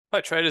Hi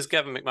traders,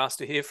 Gavin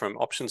McMaster here from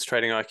Options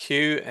Trading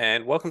IQ,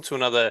 and welcome to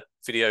another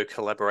video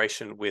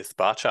collaboration with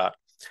Bar Chart.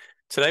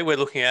 Today we're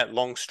looking at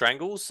long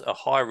strangles, a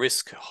high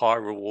risk, high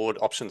reward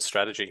options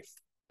strategy.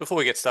 Before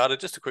we get started,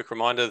 just a quick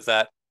reminder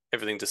that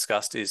everything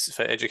discussed is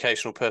for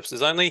educational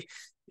purposes only,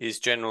 is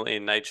general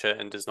in nature,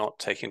 and does not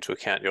take into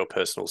account your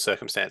personal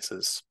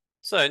circumstances.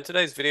 So in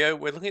today's video,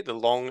 we're looking at the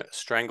long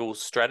strangle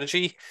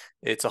strategy.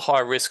 It's a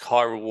high risk,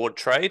 high reward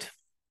trade.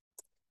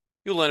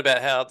 You'll learn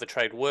about how the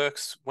trade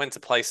works, when to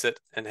place it,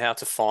 and how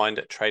to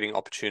find trading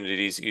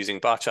opportunities using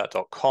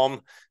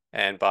barchart.com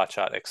and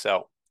Barchart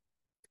Excel.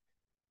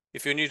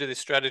 If you're new to this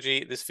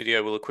strategy, this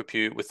video will equip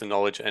you with the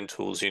knowledge and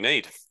tools you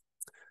need.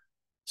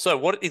 So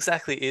what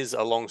exactly is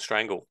a long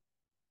strangle?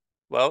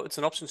 Well, it's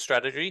an option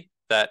strategy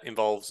that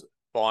involves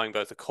buying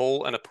both a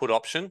call and a put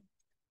option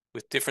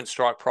with different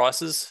strike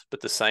prices,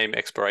 but the same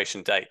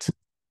expiration date.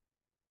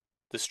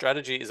 The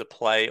strategy is a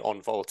play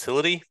on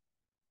volatility,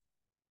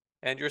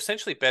 and you're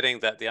essentially betting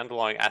that the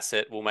underlying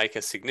asset will make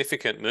a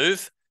significant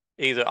move,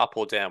 either up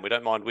or down. We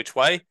don't mind which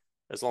way,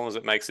 as long as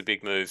it makes a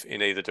big move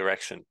in either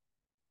direction.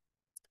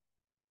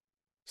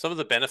 Some of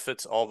the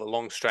benefits of a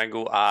long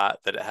strangle are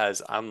that it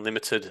has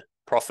unlimited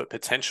profit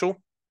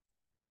potential.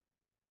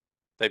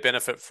 They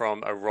benefit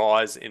from a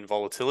rise in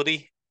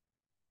volatility,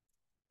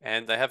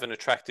 and they have an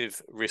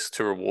attractive risk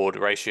to reward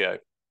ratio,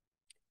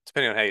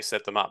 depending on how you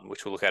set them up,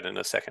 which we'll look at in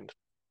a second.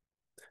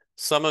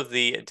 Some of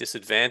the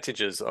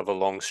disadvantages of a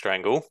long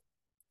strangle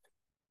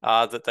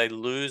are that they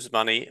lose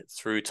money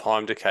through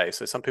time decay.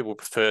 So some people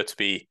prefer to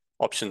be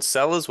option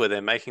sellers where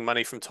they're making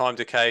money from time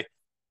decay.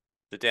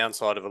 The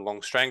downside of a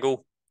long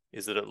strangle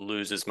is that it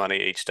loses money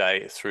each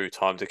day through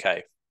time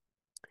decay.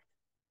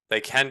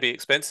 They can be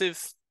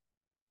expensive,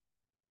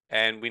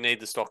 and we need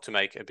the stock to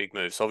make a big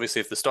move. So obviously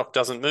if the stock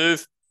doesn't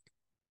move,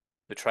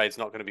 the trade's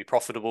not going to be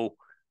profitable.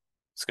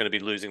 It's going to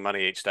be losing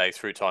money each day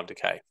through time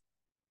decay.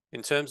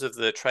 In terms of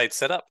the trade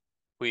setup,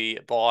 we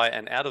buy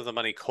an out of the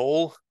money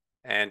call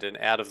and an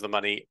out of the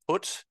money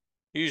put.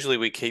 Usually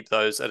we keep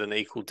those at an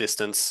equal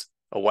distance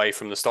away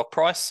from the stock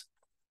price.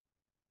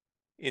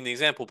 In the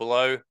example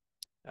below,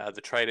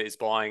 the trader is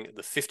buying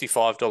the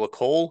 $55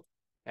 call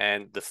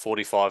and the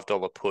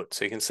 $45 put.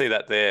 So you can see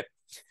that there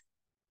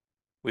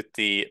with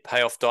the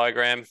payoff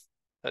diagram.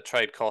 That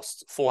trade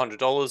costs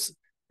 $400,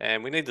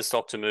 and we need the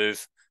stock to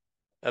move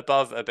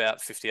above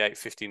about 58,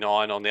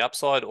 59 on the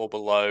upside or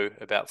below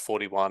about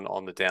 41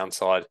 on the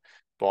downside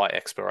by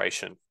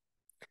expiration.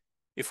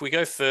 If we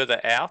go further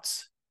out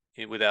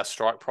with our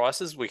strike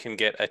prices, we can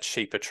get a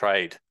cheaper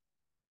trade.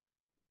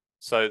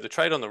 So the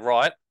trade on the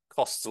right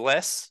costs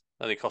less,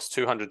 only costs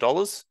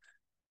 $200,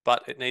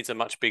 but it needs a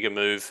much bigger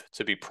move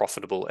to be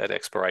profitable at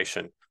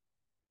expiration.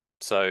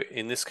 So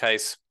in this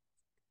case,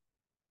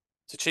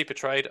 it's a cheaper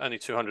trade, only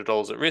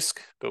 $200 at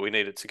risk, but we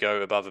need it to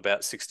go above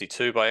about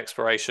 62 by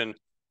expiration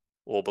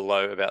or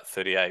below about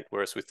 38.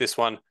 Whereas with this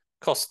one,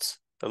 costs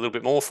a little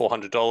bit more,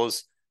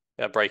 $400.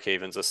 Our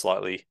break-evens are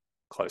slightly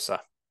closer.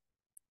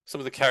 Some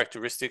of the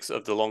characteristics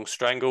of the long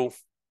strangle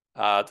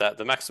are that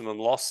the maximum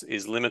loss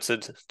is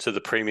limited to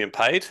the premium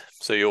paid.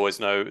 So you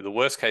always know the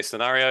worst case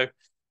scenario.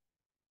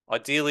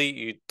 Ideally,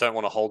 you don't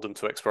want to hold them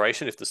to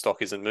expiration if the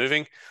stock isn't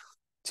moving.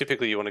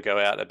 Typically, you want to go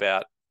out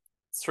about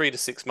 3 to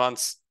 6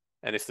 months.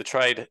 And if the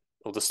trade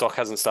or the stock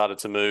hasn't started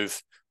to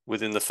move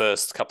within the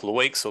first couple of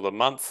weeks or the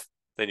month,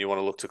 then you want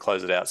to look to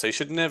close it out. So you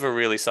should never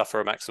really suffer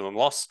a maximum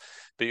loss,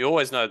 but you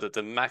always know that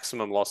the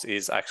maximum loss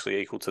is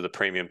actually equal to the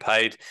premium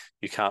paid.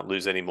 You can't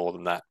lose any more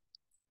than that.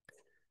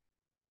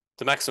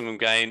 The maximum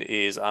gain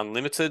is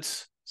unlimited.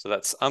 So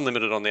that's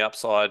unlimited on the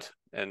upside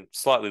and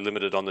slightly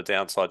limited on the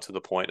downside to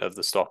the point of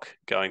the stock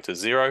going to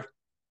zero,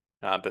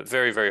 but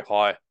very, very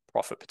high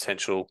profit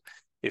potential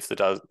if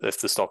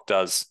the stock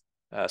does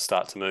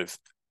start to move.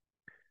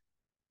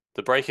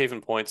 The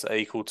break-even points are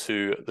equal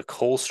to the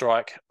call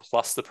strike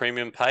plus the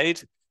premium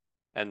paid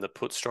and the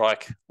put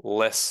strike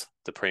less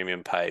the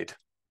premium paid.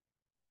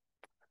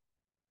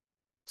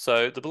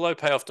 So the below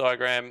payoff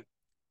diagram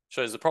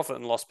shows the profit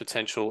and loss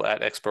potential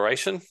at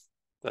expiration.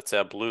 That's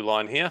our blue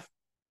line here.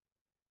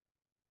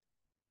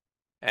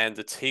 And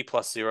the T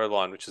plus 0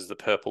 line, which is the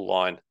purple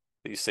line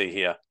that you see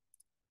here.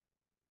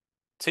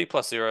 T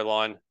plus 0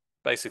 line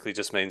basically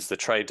just means the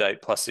trade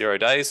date plus 0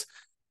 days.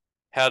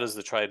 How does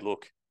the trade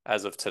look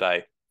as of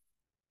today?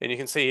 And you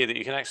can see here that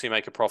you can actually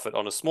make a profit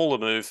on a smaller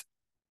move,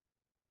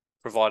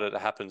 provided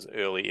it happens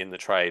early in the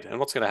trade. And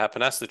what's going to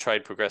happen as the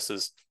trade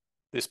progresses,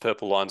 this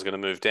purple line is going to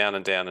move down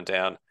and down and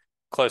down,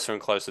 closer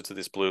and closer to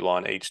this blue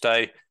line each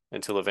day,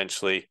 until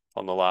eventually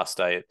on the last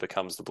day it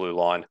becomes the blue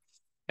line.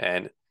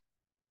 And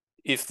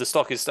if the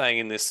stock is staying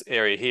in this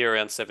area here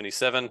around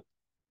 77,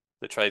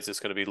 the trade's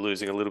just going to be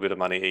losing a little bit of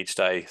money each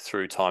day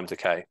through time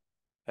decay.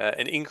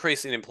 An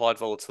increase in implied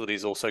volatility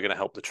is also going to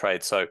help the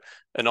trade. So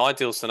an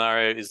ideal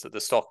scenario is that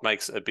the stock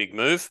makes a big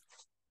move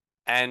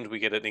and we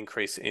get an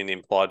increase in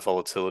implied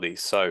volatility.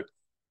 So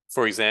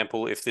for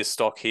example, if this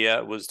stock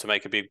here was to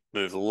make a big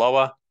move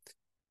lower,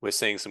 we're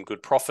seeing some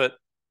good profit.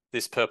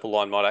 This purple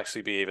line might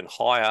actually be even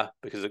higher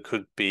because it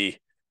could be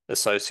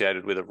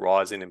associated with a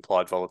rise in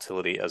implied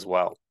volatility as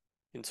well.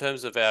 In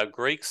terms of our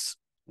Greeks,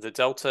 the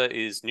delta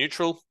is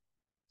neutral,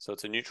 so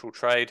it's a neutral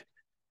trade.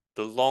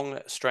 The long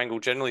strangle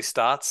generally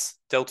starts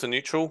delta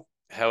neutral.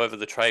 However,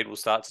 the trade will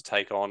start to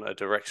take on a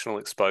directional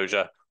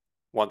exposure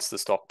once the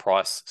stock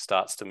price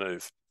starts to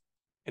move.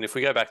 And if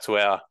we go back to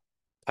our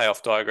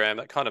payoff diagram,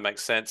 that kind of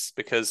makes sense,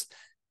 because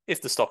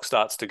if the stock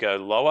starts to go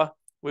lower,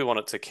 we want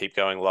it to keep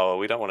going lower.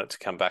 We don't want it to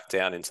come back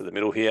down into the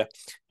middle here.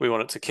 We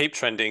want it to keep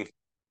trending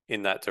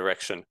in that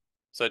direction.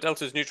 So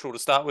delta is neutral to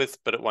start with,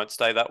 but it won't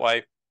stay that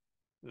way.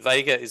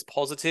 Vega is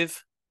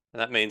positive, and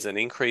that means an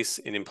increase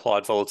in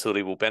implied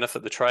volatility will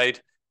benefit the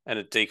trade, and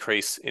a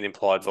decrease in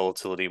implied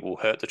volatility will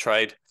hurt the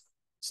trade.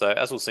 So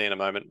as we'll see in a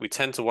moment, we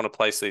tend to want to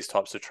place these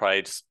types of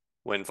trades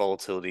when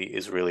volatility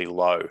is really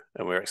low,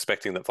 and we're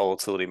expecting that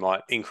volatility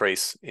might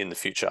increase in the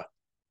future.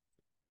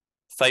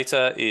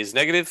 Theta is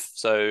negative,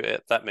 so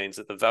that means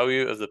that the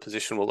value of the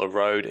position will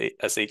erode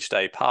as each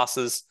day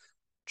passes.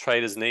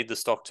 Traders need the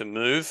stock to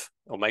move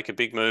or make a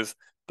big move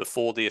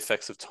before the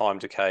effects of time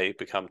decay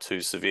become too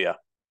severe.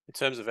 In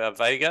terms of our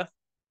Vega,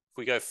 if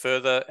we go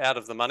further out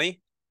of the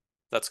money,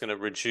 that's going to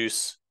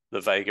reduce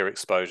the Vega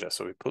exposure.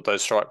 So we put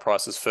those strike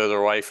prices further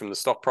away from the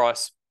stock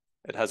price,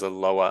 it has a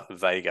lower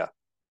Vega.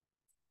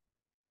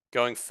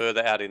 Going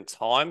further out in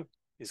time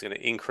is going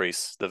to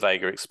increase the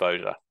Vega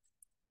exposure.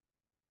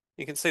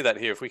 You can see that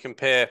here. If we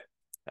compare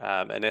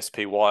an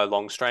SPY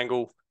long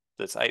strangle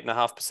that's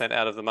 8.5%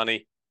 out of the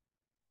money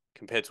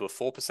compared to a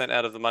 4%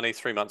 out of the money,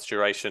 3 months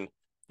duration,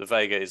 the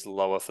Vega is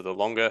lower for the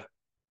longer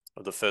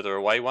or the further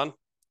away one.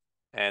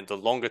 And the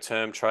longer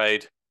term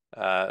trade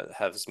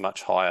has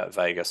much higher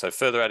Vega. So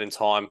further out in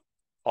time,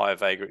 higher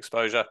Vega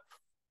exposure.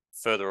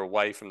 Further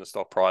away from the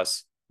stock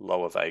price,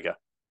 lower Vega.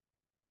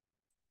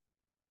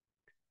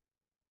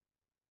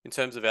 In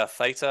terms of our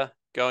Theta,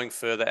 going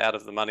further out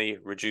of the money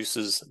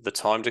reduces the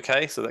time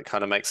decay. So that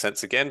kind of makes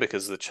sense again,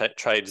 because the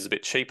trade is a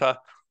bit cheaper.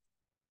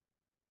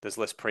 There's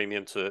less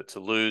premium to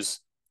lose,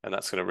 and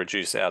that's going to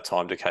reduce our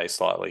time decay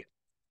slightly.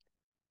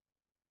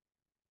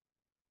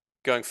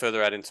 Going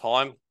further out in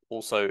time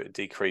also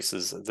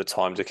decreases the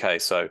time decay.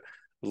 So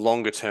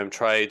longer term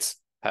trades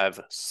have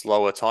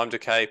slower time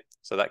decay.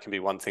 So that can be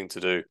one thing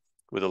to do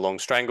with a long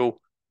strangle,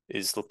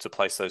 is look to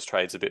place those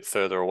trades a bit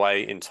further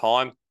away in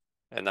time,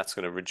 and that's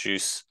going to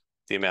reduce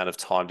the amount of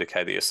time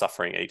decay that you're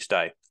suffering each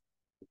day.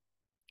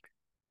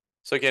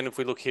 So again, if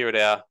we look here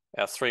at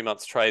our 3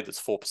 month trade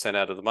that's 4%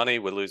 out of the money,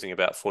 we're losing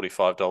about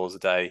 $45 a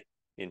day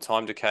in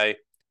time decay,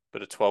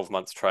 but a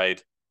 12-month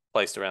trade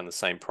placed around the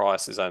same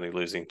price is only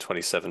losing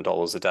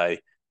 $27 a day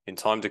in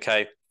time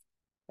decay.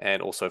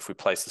 And also, if we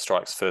place the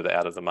strikes further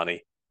out of the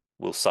money,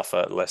 we'll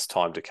suffer less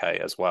time decay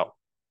as well.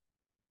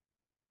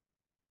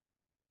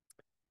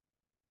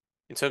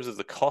 In terms of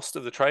the cost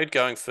of the trade,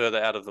 going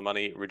further out of the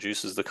money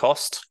reduces the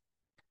cost,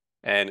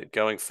 and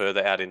going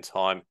further out in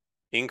time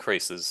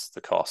increases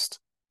the cost.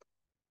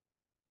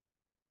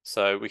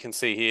 So we can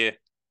see here,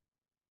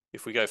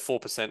 if we go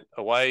 4%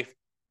 away,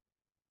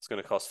 it's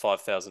going to cost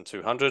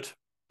 $5,200.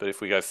 But if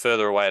we go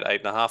further away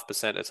at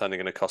 8.5%, it's only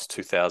going to cost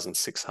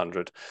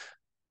 $2,600.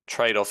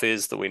 Trade-off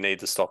is that we need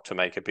the stock to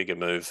make a bigger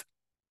move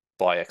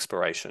by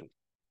expiration.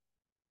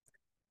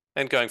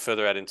 And going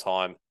further out in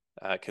time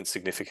can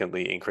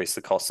significantly increase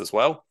the cost as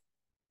well.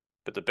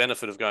 But the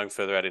benefit of going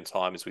further out in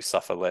time is we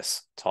suffer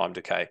less time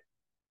decay.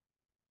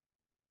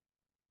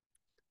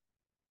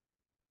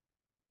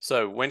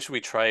 So when should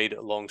we trade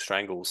long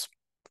strangles?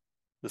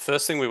 The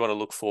first thing we want to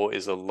look for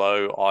is a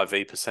low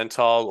IV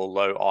percentile or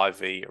low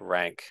IV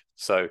rank.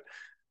 So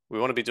we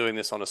want to be doing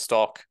this on a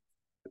stock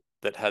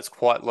that has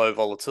quite low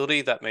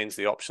volatility. That means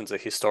the options are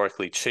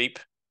historically cheap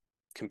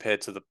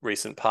compared to the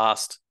recent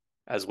past.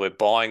 As we're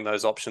buying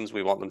those options,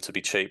 we want them to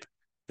be cheap.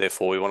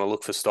 Therefore, we want to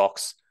look for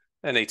stocks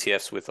and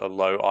ETFs with a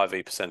low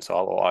IV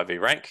percentile or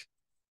IV rank.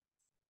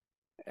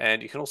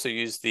 And you can also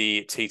use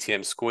the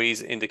TTM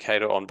squeeze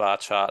indicator on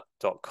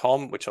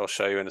barchart.com, which I'll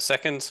show you in a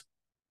second.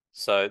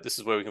 So this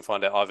is where we can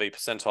find our IV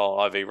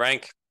percentile, IV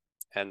rank.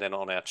 And then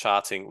on our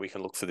charting, we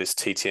can look for this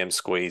TTM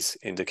squeeze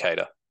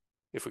indicator.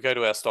 If we go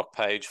to our stock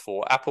page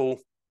for Apple,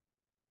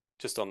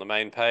 just on the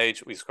main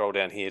page, we scroll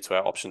down here to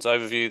our options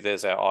overview.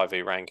 There's our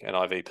IV rank and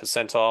IV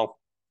percentile.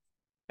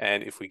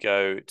 And if we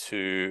go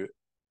to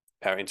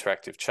our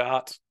interactive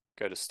chart,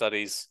 go to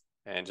studies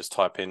and just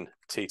type in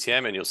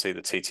TTM, and you'll see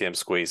the TTM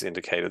squeeze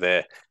indicator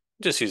there.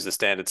 Just use the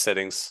standard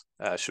settings,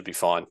 should be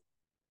fine.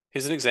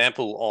 Here's an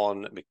example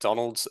on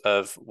McDonald's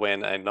of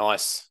when a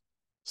nice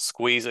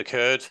squeeze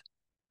occurred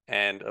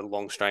and a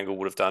long strangle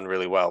would have done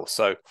really well.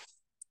 So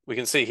we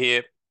can see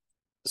here,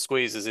 the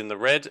squeeze is in the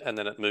red and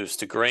then it moves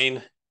to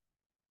green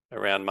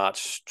around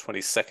March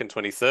 22nd,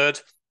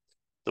 23rd.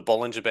 The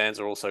Bollinger Bands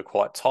are also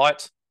quite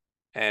tight,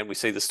 and we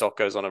see the stock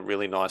goes on a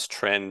really nice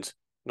trend,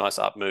 nice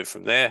up move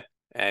from there.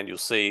 And you'll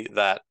see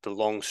that the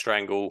long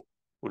strangle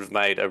would have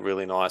made a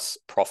really nice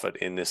profit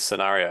in this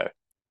scenario.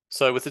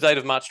 So with the date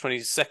of March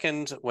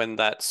 22nd, when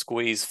that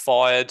squeeze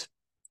fired,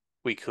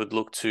 we could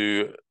look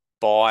to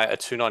buy a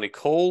 290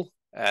 call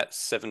at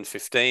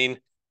 7.15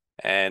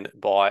 and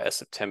buy a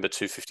September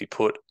 250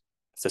 put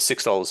for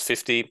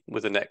 $6.50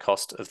 with a net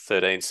cost of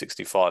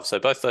 $13.65. So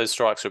both those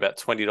strikes are about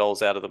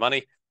 $20 out of the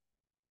money.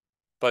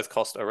 Both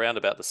cost around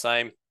about the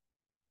same.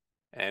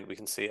 And we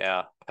can see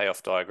our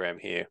payoff diagram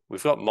here.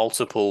 We've got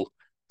multiple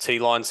T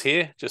lines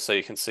here, just so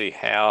you can see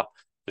how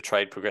the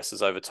trade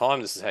progresses over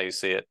time. This is how you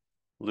see it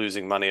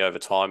losing money over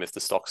time if the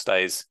stock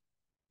stays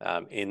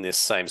in this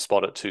same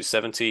spot at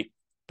 270.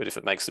 But if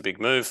it makes a big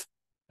move,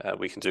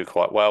 we can do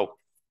quite well.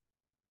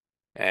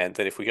 And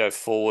then if we go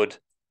forward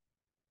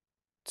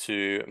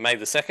to May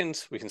the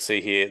 2nd, we can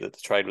see here that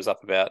the trade was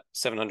up about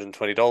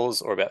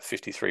 $720 or about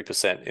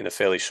 53% in a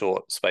fairly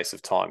short space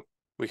of time.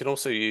 We can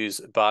also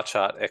use Bar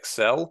Chart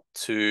Excel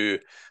to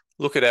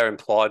look at our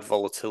implied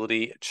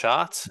volatility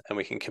chart, and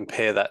we can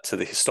compare that to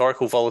the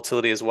historical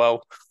volatility as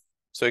well.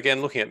 So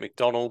again, looking at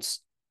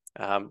McDonald's,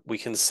 we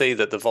can see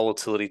that the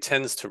volatility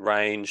tends to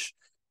range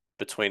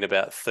between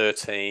about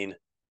 13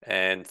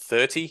 and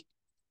 30.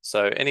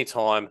 So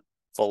anytime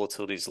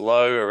volatility is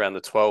low, around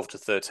the 12 to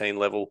 13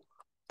 level,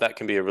 that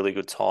can be a really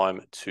good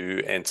time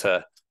to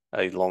enter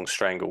a long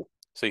strangle.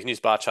 So you can use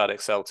Bar Chart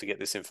Excel to get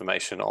this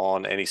information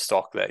on any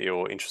stock that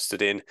you're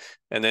interested in.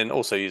 And then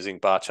also using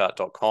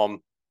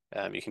barchart.com,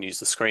 you can use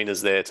the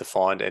screeners there to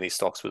find any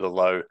stocks with a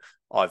low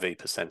IV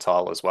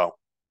percentile as well.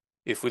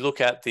 If we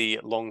look at the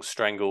long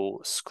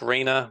strangle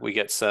screener, we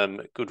get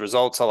some good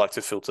results. I like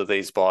to filter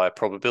these by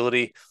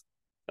probability.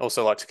 I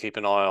also like to keep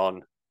an eye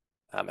on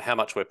how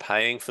much we're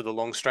paying for the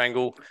long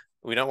strangle.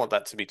 We don't want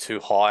that to be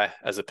too high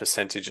as a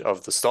percentage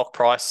of the stock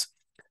price.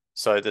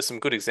 So there's some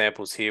good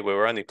examples here where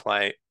we're only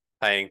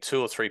paying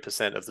 2 or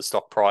 3% of the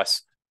stock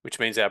price, which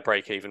means our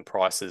break-even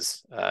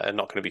prices are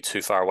not going to be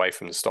too far away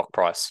from the stock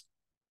price.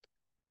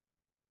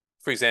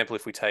 For example,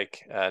 if we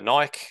take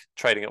Nike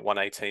trading at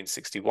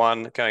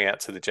 118.61, going out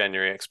to the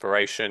January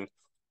expiration,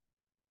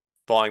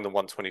 buying the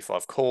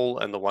 125 call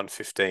and the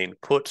 115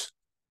 put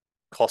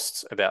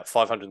costs about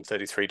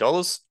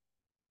 $533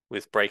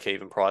 with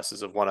break-even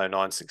prices of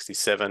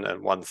 109.67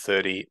 and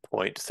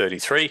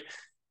 130.33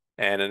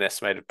 and an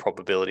estimated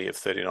probability of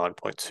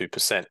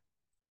 39.2%.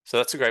 So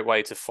that's a great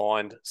way to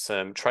find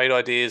some trade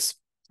ideas.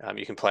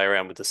 You can play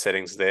around with the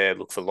settings there,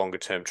 look for longer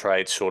term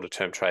trades, shorter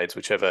term trades,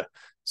 whichever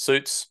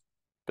suits.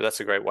 But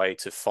that's a great way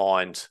to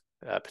find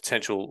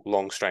potential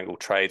long strangle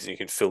trades, and you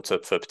can filter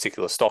for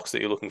particular stocks that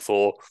you're looking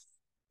for.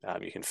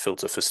 You can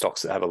filter for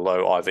stocks that have a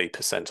low IV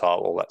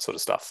percentile, all that sort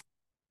of stuff.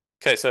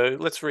 Okay, so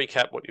let's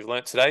recap what you've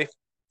learned today.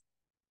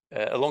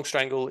 A long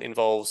strangle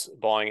involves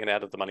buying an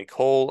out-of-the-money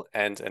call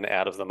and an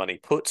out-of-the-money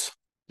put.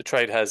 The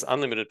trade has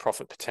unlimited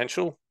profit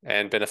potential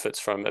and benefits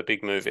from a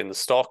big move in the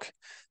stock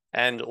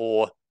and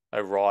or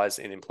a rise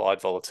in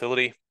implied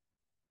volatility.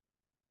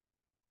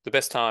 The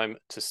best time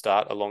to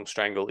start a long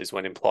strangle is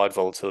when implied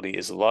volatility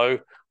is low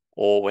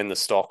or when the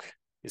stock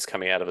is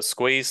coming out of a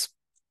squeeze.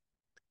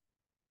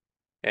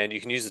 And you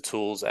can use the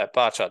tools at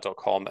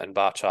barchart.com and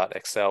Barchart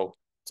Excel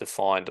to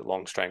find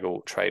long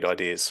strangle trade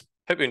ideas.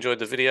 Hope you enjoyed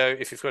the video.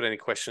 If you've got any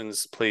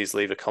questions, please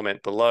leave a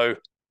comment below.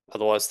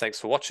 Otherwise, thanks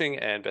for watching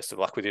and best of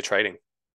luck with your trading.